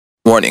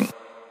Warning: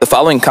 the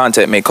following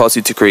content may cause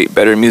you to create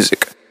better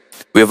music.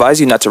 We advise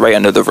you not to write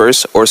another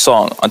verse or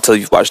song until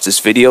you've watched this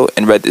video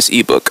and read this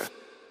ebook.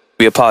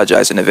 We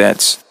apologize in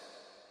advance.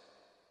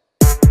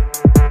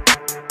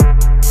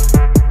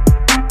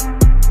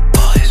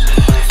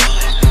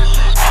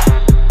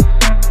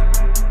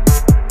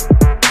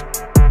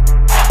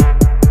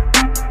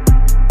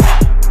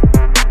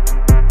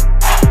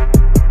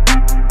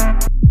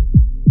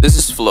 This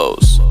is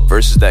flows,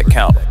 verses that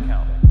count.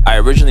 I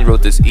originally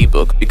wrote this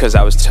ebook because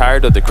I was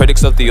tired of the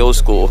critics of the old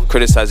school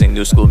criticizing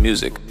new school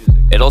music.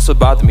 It also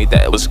bothered me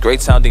that it was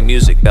great sounding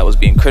music that was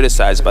being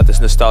criticized by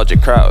this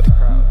nostalgic crowd. They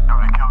killed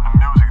the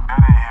music,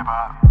 that ain't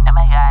hip-hop. Oh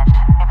my gosh,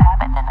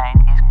 hip-hop in the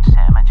 90s was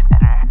so much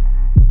better.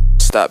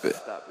 Stop it.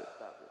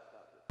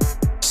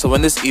 So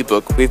in this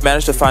ebook, we've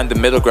managed to find the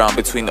middle ground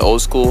between the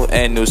old school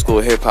and new school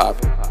hip-hop,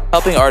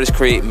 helping artists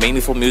create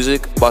meaningful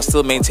music while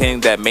still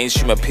maintaining that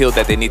mainstream appeal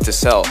that they need to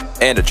sell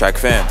and attract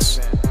fans.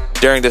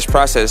 During this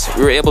process,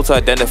 we were able to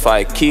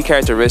identify key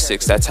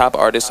characteristics that top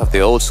artists of the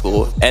old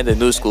school and the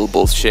new school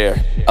both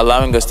share,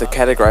 allowing us to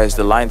categorize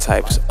the line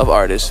types of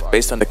artists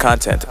based on the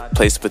content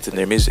placed within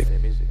their music.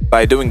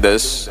 By doing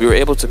this, we were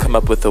able to come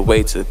up with a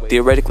way to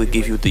theoretically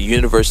give you the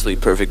universally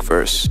perfect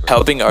verse,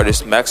 helping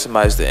artists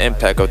maximize the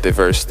impact of the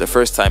verse the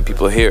first time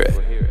people hear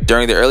it.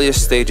 During the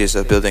earliest stages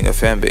of building a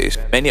fan base,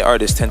 many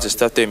artists tend to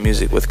stuff their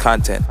music with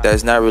content that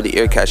is not really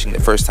ear-catching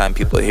the first time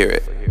people hear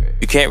it.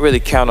 You can't really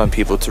count on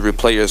people to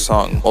replay your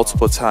song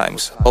multiple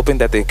times, hoping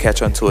that they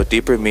catch on to a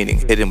deeper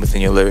meaning hidden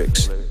within your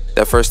lyrics.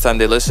 That first time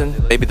they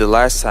listen, maybe the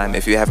last time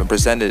if you haven't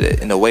presented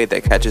it in a way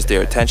that catches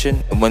their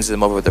attention and wins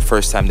them over the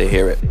first time they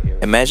hear it.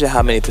 Imagine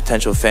how many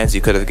potential fans you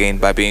could have gained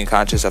by being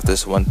conscious of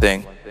this one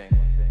thing.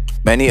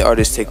 Many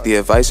artists take the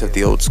advice of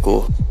the old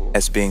school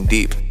as being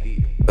deep,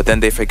 but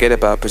then they forget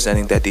about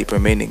presenting that deeper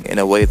meaning in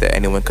a way that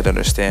anyone could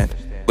understand.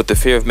 With the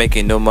fear of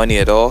making no money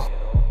at all,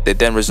 they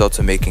then result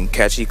in making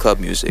catchy club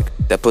music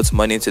that puts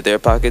money into their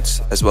pockets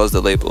as well as the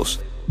labels.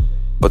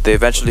 But they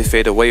eventually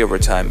fade away over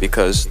time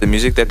because the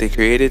music that they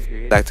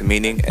created lacked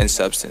meaning and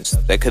substance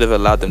that could have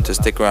allowed them to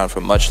stick around for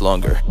much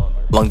longer.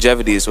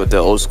 Longevity is what the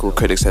old school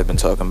critics have been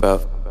talking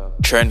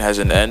about. Trend has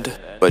an end,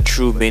 but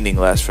true meaning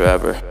lasts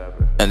forever.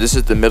 And this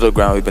is the middle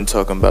ground we've been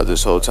talking about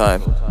this whole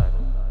time.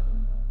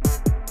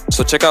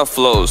 So check out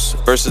Flows,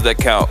 Verses That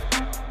Count,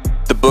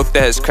 the book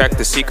that has cracked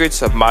the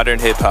secrets of modern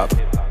hip-hop.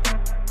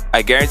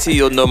 I guarantee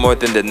you'll know more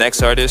than the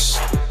next artist.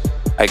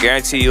 I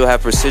guarantee you'll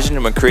have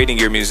precision when creating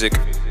your music.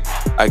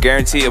 I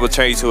guarantee it will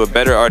turn you to a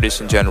better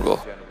artist in general.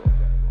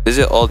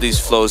 Visit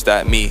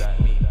alltheseflows.me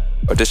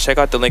or just check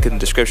out the link in the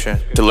description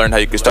to learn how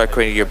you can start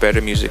creating your better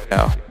music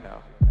now.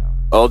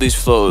 All these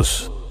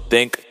flows,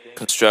 think,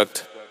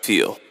 construct,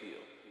 feel.